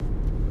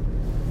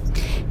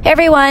Hey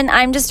everyone,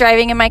 I'm just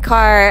driving in my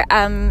car,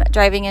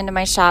 driving into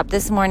my shop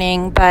this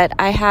morning, but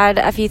I had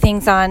a few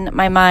things on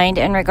my mind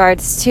in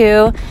regards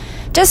to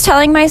just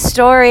telling my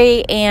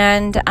story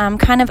and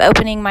kind of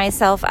opening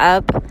myself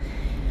up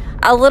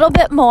a little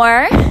bit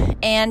more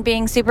and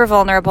being super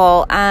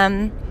vulnerable.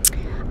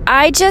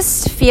 I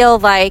just feel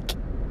like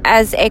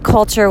as a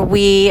culture,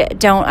 we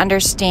don't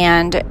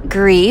understand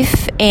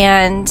grief,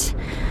 and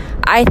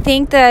I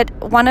think that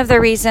one of the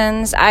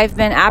reasons I've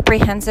been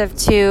apprehensive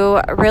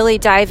to really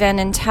dive in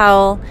and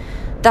tell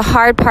the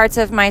hard parts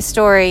of my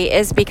story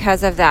is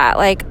because of that.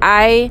 Like,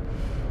 I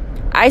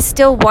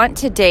still want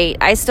to date.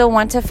 I still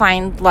want to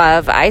find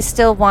love. I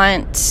still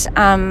want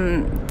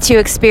to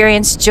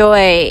experience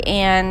joy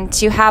and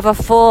to have a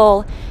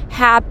full,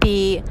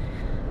 happy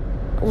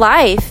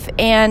life.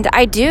 And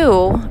I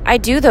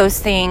do those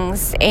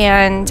things.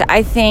 And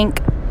I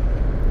think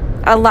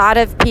a lot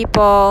of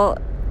people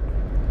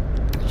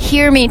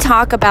hear me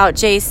talk about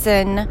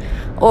Jason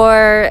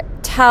or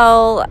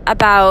tell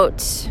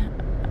about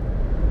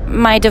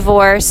my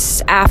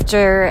divorce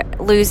after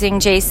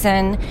losing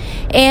Jason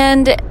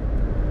and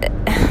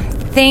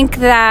think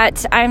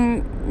that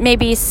I'm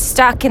maybe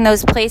stuck in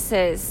those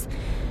places.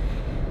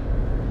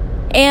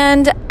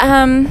 And,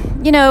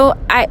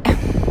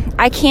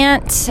 I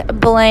can't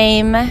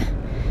blame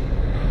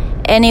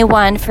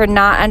anyone for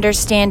not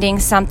understanding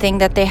something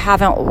that they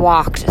haven't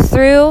walked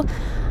through.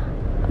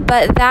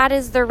 But that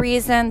is the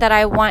reason that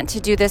I want to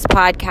do this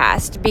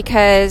podcast,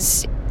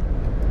 because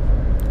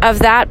of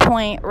that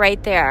point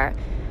right there.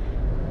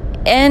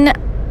 In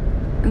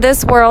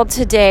this world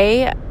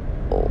today,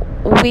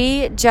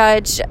 we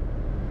judge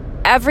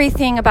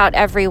everything about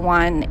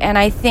everyone. And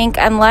I think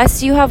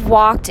unless you have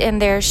walked in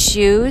their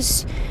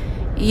shoes,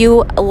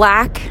 you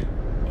lack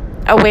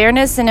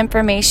awareness and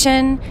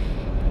information.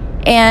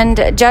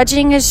 And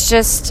judging is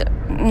just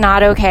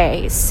not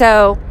okay.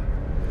 So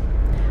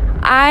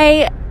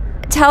I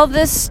tell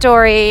this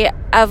story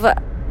of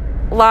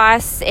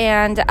loss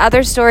and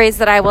other stories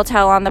that I will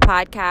tell on the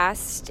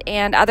podcast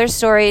and other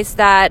stories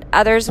that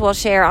others will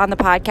share on the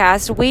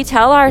podcast. We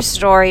tell our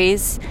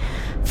stories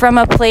from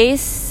a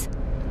place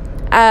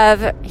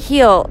of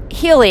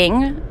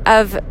healing,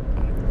 of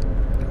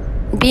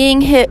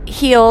being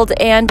healed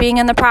and being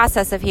in the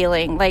process of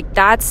healing. Like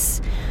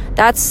that's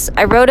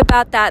I wrote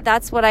about that.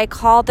 That's what I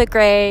call the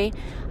gray.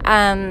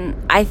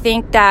 I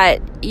think that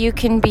you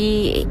can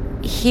be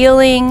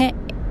healing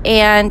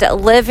and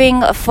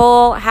living a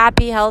full,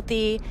 happy,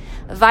 healthy,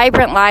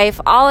 vibrant life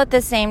all at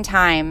the same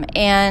time.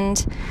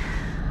 And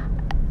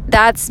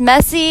that's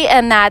messy,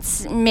 and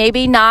that's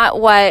maybe not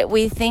what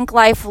we think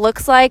life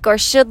looks like or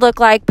should look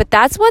like, but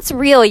that's what's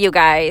real, you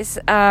guys.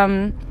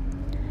 I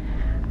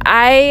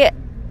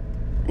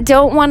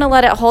don't want to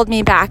let it hold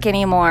me back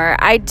anymore.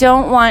 I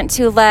don't want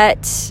to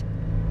let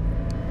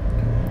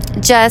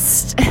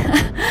just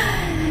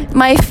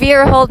my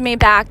fear hold me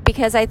back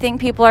because I think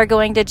people are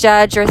going to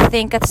judge or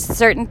think a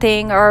certain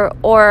thing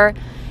or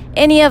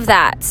any of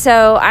that.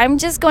 So I'm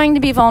just going to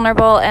be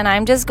vulnerable and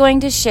I'm just going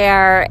to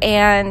share,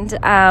 and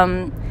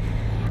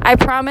I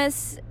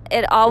promise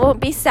it all won't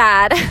be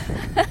sad.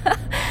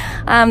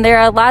 There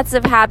are lots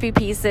of happy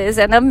pieces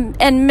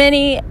and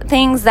many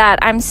things that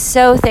I'm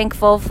so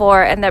thankful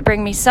for and that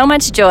bring me so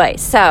much joy.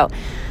 So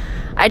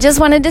I just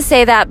wanted to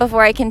say that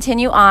before I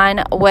continue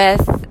on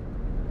with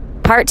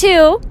part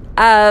 2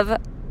 of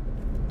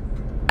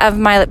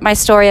my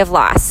story of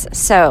loss.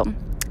 So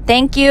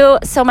thank you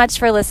so much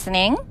for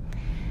listening,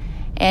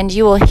 and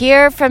you will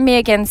hear from me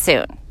again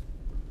soon.